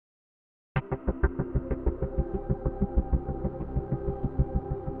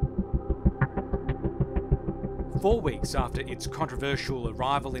4 weeks after its controversial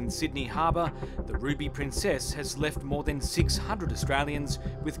arrival in Sydney Harbour, the Ruby Princess has left more than 600 Australians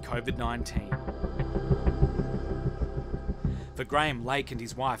with COVID-19. For Graeme Lake and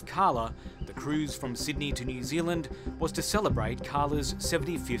his wife Karla, the cruise from Sydney to New Zealand was to celebrate Karla's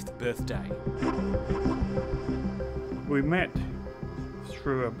 75th birthday. We met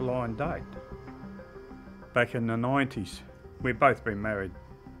through a blind date back in the 90s. We'd both been married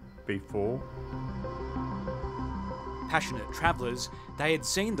before. Passionate travellers, they had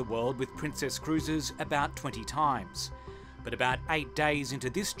seen the world with Princess Cruises about 20 times. But about 8 days into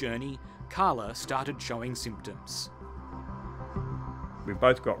this journey, Karla started showing symptoms. We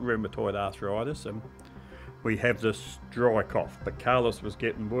both got rheumatoid arthritis and we have this dry cough, but Karla's was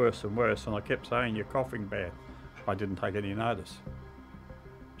getting worse and worse, and I kept saying, "You're coughing bad." I didn't take any notice.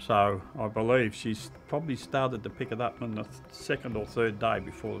 So I believe she's probably started to pick it up on the second or third day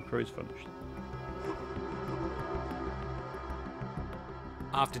before the cruise finished.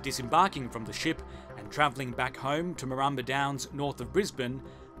 After disembarking from the ship and travelling back home to Marumba Downs north of Brisbane,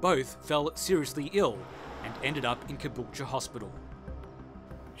 both fell seriously ill and ended up in Caboolture Hospital.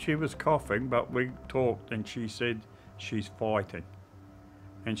 She was coughing, but we talked and she said she's fighting.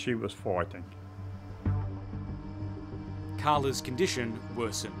 And she was fighting. Karla's condition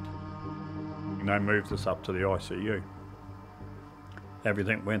worsened. And they moved us up to the ICU.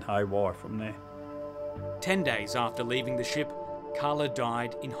 Everything went haywire from there. 10 days after leaving the ship, Karla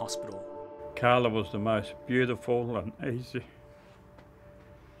died in hospital. Karla was the most beautiful and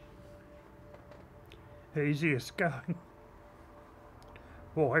easiest going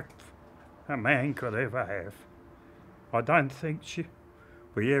wife a man could ever have. I don't think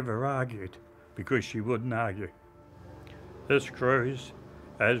we ever argued, because she wouldn't argue. This cruise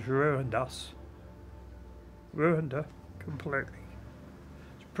has ruined us. Ruined her completely.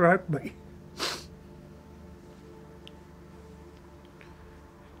 It's broke me.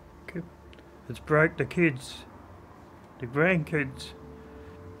 It's broke the kids, the grandkids.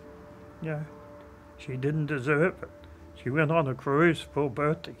 Yeah, she didn't deserve it. She went on a cruise for her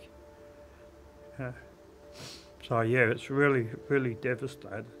birthday. So yeah, it's really, really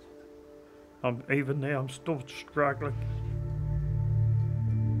devastated. Even now I'm still struggling.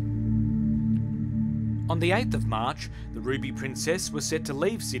 On the 8th of March, the Ruby Princess was set to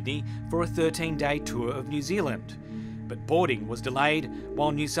leave Sydney for a 13-day tour of New Zealand. But boarding was delayed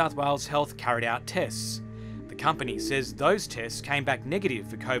while New South Wales Health carried out tests. The company says those tests came back negative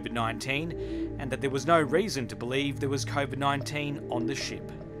for COVID-19 and that there was no reason to believe there was COVID-19 on the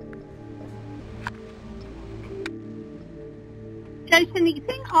ship. Jason, the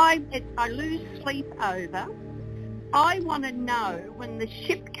thing I lose sleep over, I want to know when the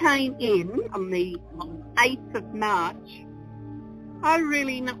ship came in on the 8th of March, I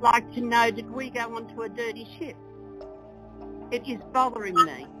really like to know, did we go onto a dirty ship? It is bothering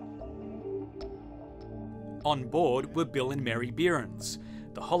me. On board were Bill and Mary Behrens.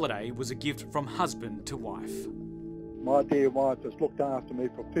 The holiday was a gift from husband to wife. My dear wife has looked after me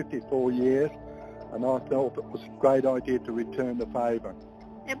for 54 years, and I felt it was a great idea to return the favour.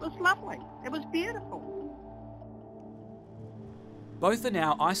 It was lovely. It was beautiful. Both are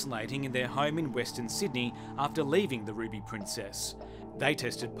now isolating in their home in Western Sydney after leaving the Ruby Princess. They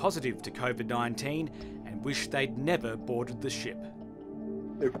tested positive to COVID-19 and wish they'd never boarded the ship.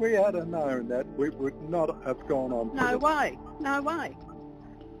 If we had known that, we would not have gone on. No way, no way.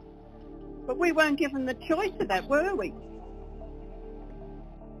 But we weren't given the choice of that, were we?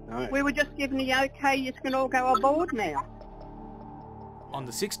 No. We were just given the okay, you can all go aboard now. On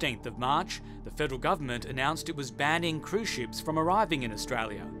the 16th of March, the federal government announced it was banning cruise ships from arriving in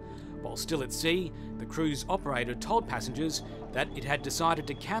Australia. While still at sea, the cruise operator told passengers that it had decided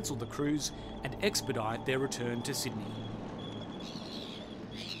to cancel the cruise and expedite their return to Sydney.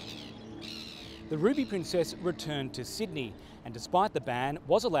 The Ruby Princess returned to Sydney and, despite the ban,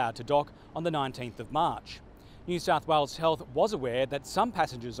 was allowed to dock on the 19th of March. New South Wales Health was aware that some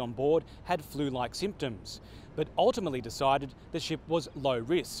passengers on board had flu-like symptoms, but ultimately decided the ship was low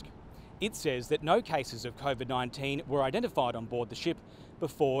risk. It says that no cases of COVID-19 were identified on board the ship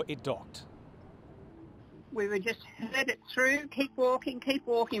before it docked. We were just heard it through, keep walking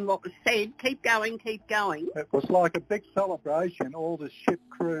what was said, keep going. It was like a big celebration. All the ship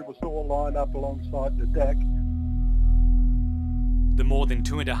crew was all lined up alongside the deck. The more than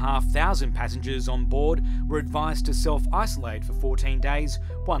 2,500 passengers on board were advised to self-isolate for 14 days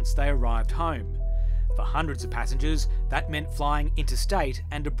once they arrived home. For hundreds of passengers, that meant flying interstate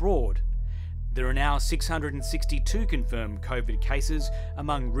and abroad. There are now 662 confirmed COVID cases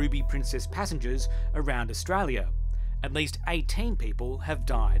among Ruby Princess passengers around Australia. At least 18 people have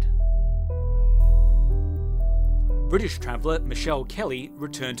died. British traveller Michelle Kelly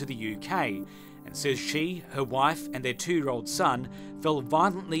returned to the UK and says she, her wife and their 2-year-old son fell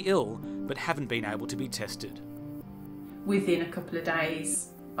violently ill but haven't been able to be tested. Within a couple of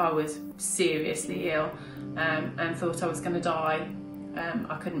days I was seriously ill and thought I was going to die.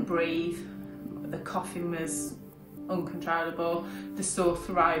 I couldn't breathe, the coughing was uncontrollable, the sore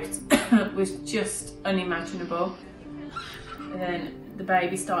throat was just unimaginable. And then the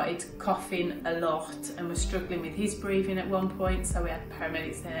baby started coughing a lot and was struggling with his breathing at one point, so we had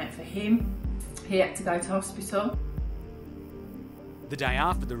paramedics sent out for him. He had to go to hospital. The day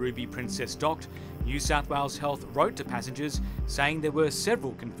after the Ruby Princess docked, New South Wales Health wrote to passengers saying there were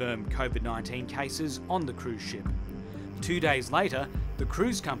several confirmed COVID-19 cases on the cruise ship. 2 days later, the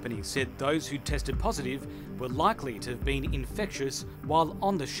cruise company said those who tested positive were likely to have been infectious while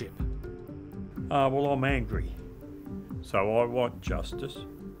on the ship. Well, I'm angry, so I want justice.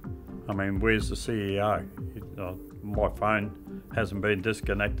 I mean, where's the CEO? My phone hasn't been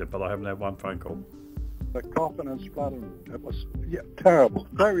disconnected, but I haven't had one phone call. The coughing and spluttering, it was terrible,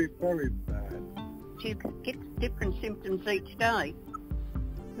 very, very bad. You get different symptoms each day.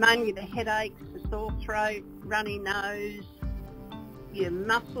 Mainly the headaches, the sore throat, runny nose, your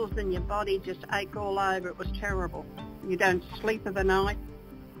muscles in your body just ache all over. It was terrible. You don't sleep of the night.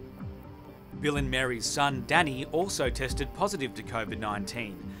 Bill and Mary's son Danny also tested positive to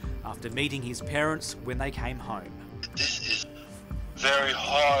COVID-19 after meeting his parents when they came home. This is very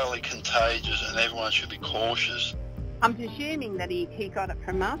highly contagious and everyone should be cautious. I'm presuming that he got it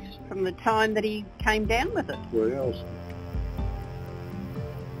from us from the time that he came down with it. Where else?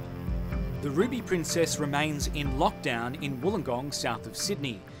 The Ruby Princess remains in lockdown in Wollongong, south of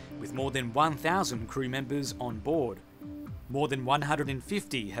Sydney, with more than 1,000 crew members on board. More than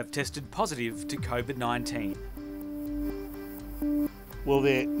 150 have tested positive to COVID-19. Well,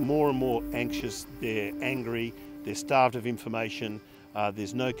 they're more and more anxious, they're angry, they're starved of information,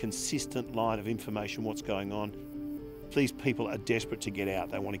 there's no consistent line of information what's going on. These people are desperate to get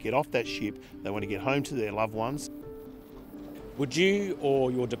out. They want to get off that ship, they want to get home to their loved ones. Would you or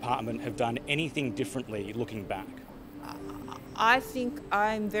your department have done anything differently looking back? I think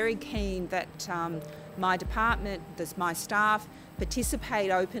I'm very keen that my department, my staff,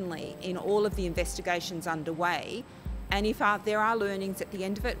 participate openly in all of the investigations underway, and if there are learnings at the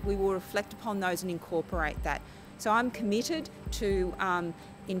end of it, we will reflect upon those and incorporate that. So I'm committed to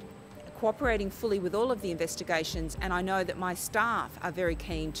cooperating fully with all of the investigations, and I know that my staff are very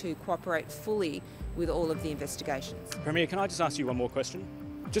keen to cooperate fully with all of the investigations. Premier, can I just ask you one more question?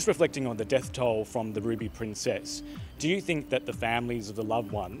 Just reflecting on the death toll from the Ruby Princess, do you think that the families of the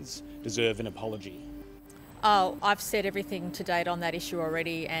loved ones deserve an apology? Oh, I've said everything to date on that issue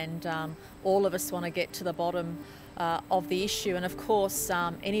already, and all of us want to get to the bottom of the issue. And of course,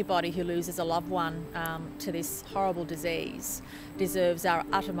 anybody who loses a loved one to this horrible disease deserves our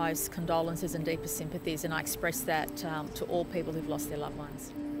uttermost condolences and deepest sympathies, and I express that to all people who've lost their loved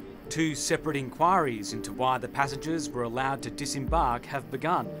ones. 2 separate inquiries into why the passengers were allowed to disembark have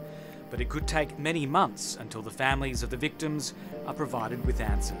begun, but it could take many months until the families of the victims are provided with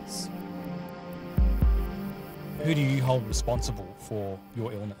answers. Who do you hold responsible for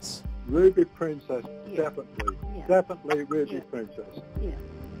your illness? Ruby Princess, Yeah. definitely. Yeah. Definitely Ruby Yeah. Princess. Yeah.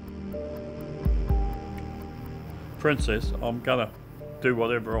 Princess, I'm gonna do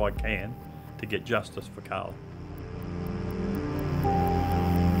whatever I can to get justice for Karla.